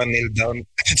seeing the 1-0 down.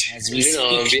 As we speak,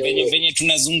 venye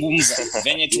tunazungumza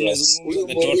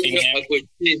the Tottenham.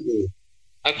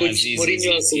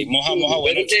 Moha,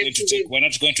 we're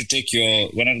not going to take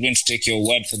your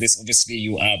word for this. Obviously,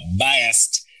 you are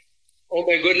biased. Oh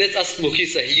my God, let's ask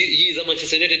Mukisa. He is a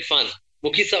Manchester United fan.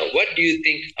 Mukisa, what do you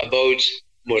think about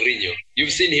Mourinho?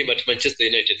 You've seen him at Manchester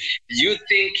United. Do you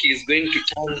think he's going to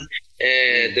turn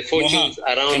the fortunes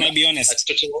around? Can I be honest?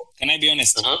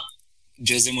 Uh-huh.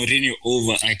 Jose Mourinho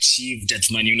overachieved at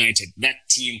Man United. That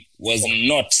team was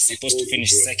not supposed to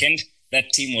finish second.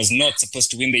 That team was not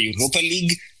supposed to win the Europa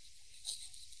League.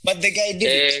 But the guy did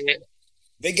it.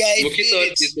 The guy did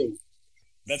it.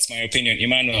 That's my opinion.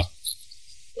 Emmanuel.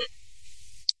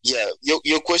 Yeah,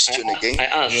 your question again. I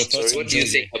asked, what do you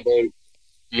think about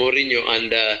Mourinho?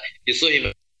 And you saw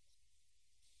him.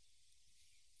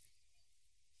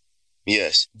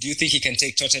 Yes. Do you think he can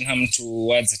take Tottenham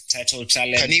towards a title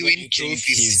challenge? Can he win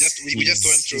trophies? We just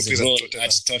won trophies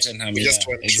at Tottenham. We just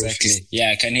won exactly. trophies.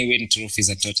 Yeah, can he win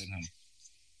trophies at Tottenham?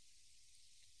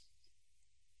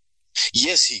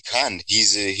 Yes, he can.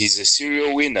 He's a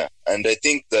serial winner, and I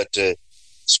think that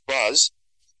Spurs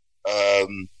have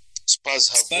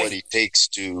what it takes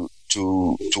to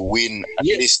win at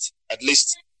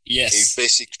least yes. a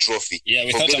basic trophy. Yeah,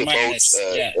 without a madness.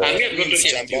 I'm not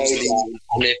talking about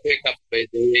the FA Cup, by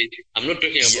the way. I'm not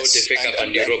talking about the FA Cup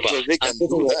and Europa. I'm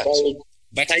talking about.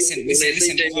 But listen.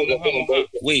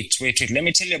 Wait. Let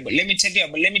me tell you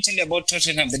about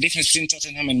Tottenham. The difference between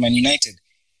Tottenham and Man United.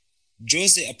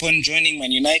 Jose, upon joining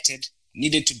Man United,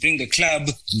 needed to bring the club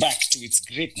back to its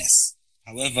greatness.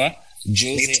 However,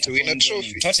 Jose, to win a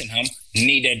trophy. Tottenham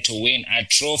needed to win a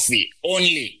trophy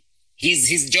only.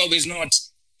 His job is not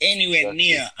anywhere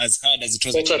near as hard as it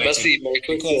was at United. My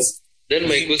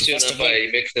question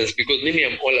makes sense, because maybe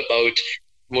I'm all about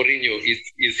Mourinho,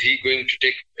 is he going to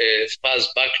take Spurs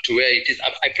back to where it is?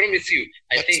 I promise you.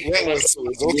 I think okay.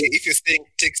 If you're saying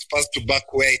take Spurs to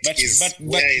back where it is, but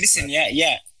listen,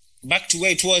 yeah. Back to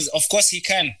where it was. Of course, he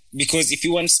can, because if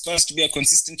you want Spurs to be a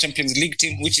consistent Champions League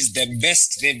team, which is the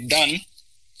best they've done,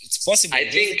 it's possible. I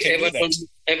think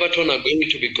Everton are going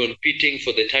to be competing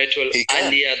for the title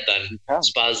earlier than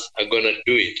Spurs are going to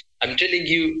do it. I'm telling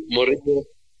you, Mourinho.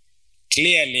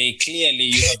 Clearly,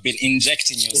 you have been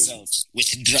injecting yourself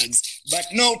with drugs. But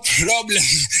no problem.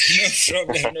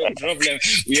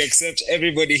 We accept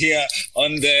everybody here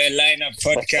on the Lineup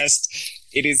podcast.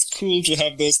 It is cool to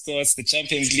have those thoughts. The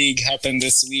Champions League happened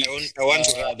this week. I want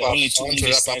to wrap up the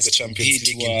Champions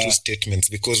League in 2 statements,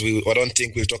 because I don't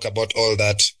think we'll talk about all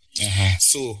that.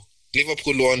 So,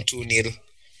 Liverpool won 2-0.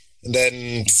 And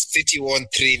then City won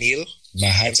 3-0.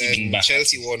 And then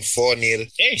Chelsea won 4-0.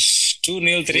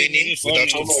 2-0, 3-0, without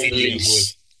conceding a goal.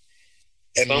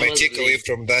 And my takeaway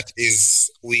from that is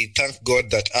we thank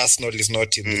God that Arsenal is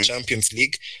not in the Champions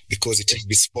League, because it will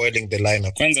be spoiling the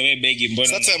lineup. So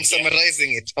that's why I'm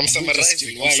summarizing it. I'm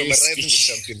summarizing the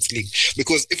Champions League,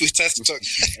 because if we start to talk,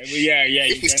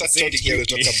 if we start talking here, we'll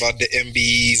talk about the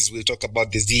MBEs, we'll talk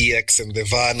about the ZX and the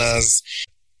Varnas.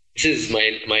 This is my.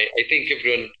 I think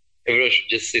everyone should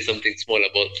just say something small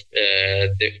about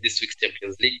this week's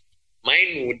Champions League.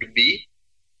 Mine would be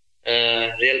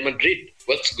Real Madrid.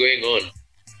 What's going on?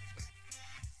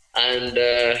 And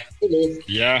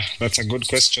yeah, that's a good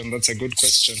question.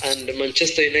 And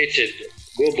Manchester United,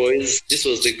 go boys! This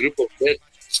was the group of death.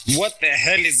 What the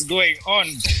hell is going on?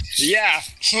 Yeah,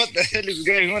 what the hell is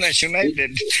going on at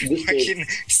United? Fucking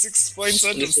 6 points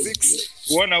out of 6,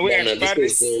 one away at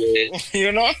Paris.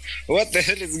 You know what the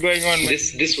hell is going on?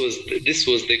 This was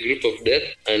the group of death,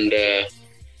 and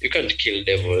you can't kill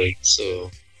devil.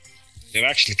 So they've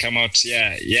actually come out.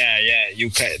 Yeah.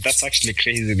 That's actually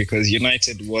crazy, because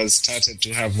United was started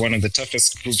to have one of the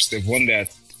toughest groups. They've won their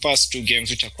first 2 games,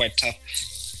 which are quite tough.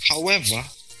 However,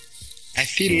 I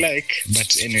feel like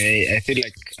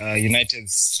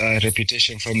United's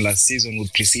reputation from last season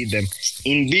would precede them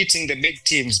in beating the big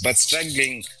teams, but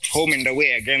struggling home and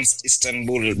away against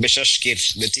Istanbul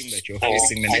Başakşehir, the team that you're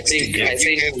facing the next 2 games.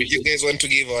 You guys want to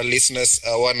give our listeners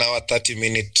a 1 hour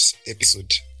 30-minute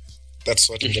episode? That's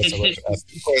what I'm just about to ask.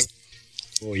 Because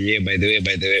by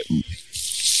the way.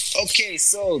 Okay,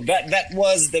 so that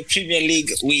was the Premier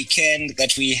League weekend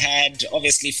that we had.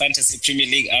 Obviously, Fantasy Premier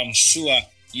League, I'm sure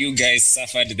you guys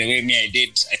suffered the way I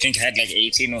did. I think I had like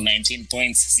 18 or 19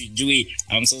 points. Sijui,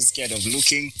 I'm so scared of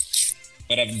looking.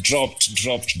 But I've dropped.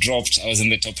 I was in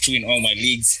the top 2 in all my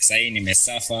leagues. Sahi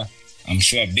nimesuffer. I'm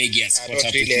sure Beggy has caught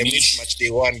up with me. I missed match day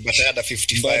 1, but I had a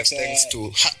 55 thanks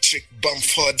to hat-trick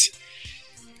Bamford.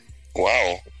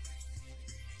 Wow.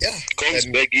 Yeah. Comes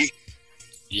Beggy.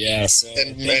 Yeah, so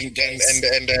and man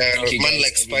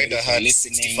like Spider had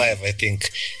 65, I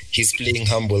think. He's playing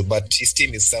humble, but his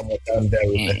team is somewhat down there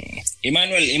with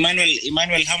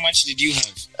Emmanuel, how much did you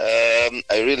have?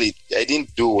 I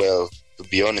didn't do well, to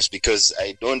be honest, because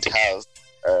I don't have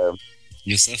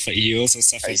You also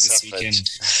suffered this weekend.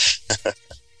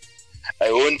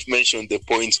 I won't mention the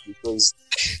points because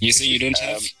you say you don't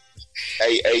have.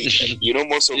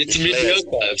 Most of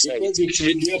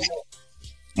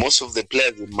most of the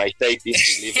players in my side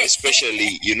didn't leave,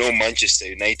 especially Manchester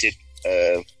United.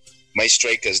 My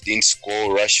strikers didn't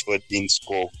score. Rashford didn't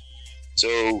score,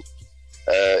 so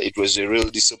it was a real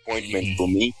disappointment for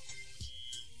me.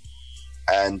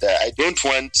 And I don't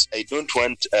want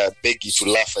Beggy to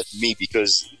laugh at me,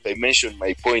 because if I mention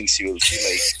my points, he will feel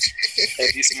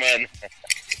like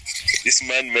this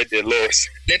man made a loss.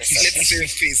 Let's save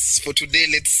face for today.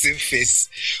 Let's save face.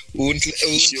 We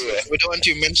don't want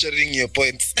you mentioning your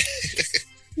points.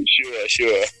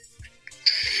 Sure.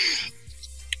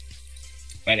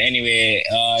 But anyway,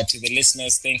 to the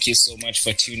listeners, thank you so much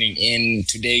for tuning in.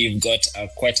 Today you've got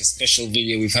quite a special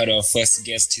video. We've had our first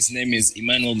guest. His name is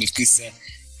Emmanuel Mkwisa.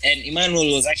 And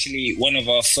Emmanuel was actually one of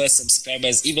our first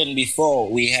subscribers even before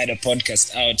we had a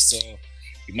podcast out. So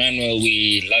Emmanuel,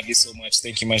 we love you so much.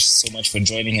 Thank you so much for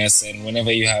joining us. And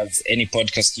whenever you have any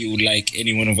podcast you would like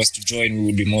any one of us to join, we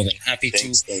would be more than happy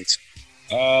to. Thanks.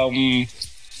 So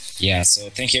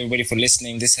thank you everybody for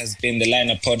listening. This has been the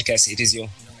Lineup Podcast. It is your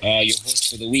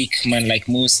host for the week, Man Like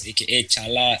Moose, aka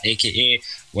Chala, aka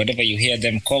whatever you hear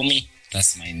them call me.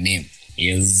 That's my name.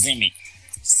 Yazimi.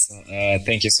 So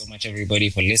thank you so much everybody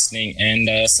for listening, and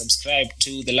subscribe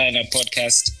to the Lineup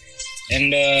Podcast.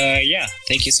 And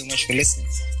thank you so much for listening.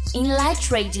 In Light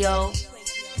Radio.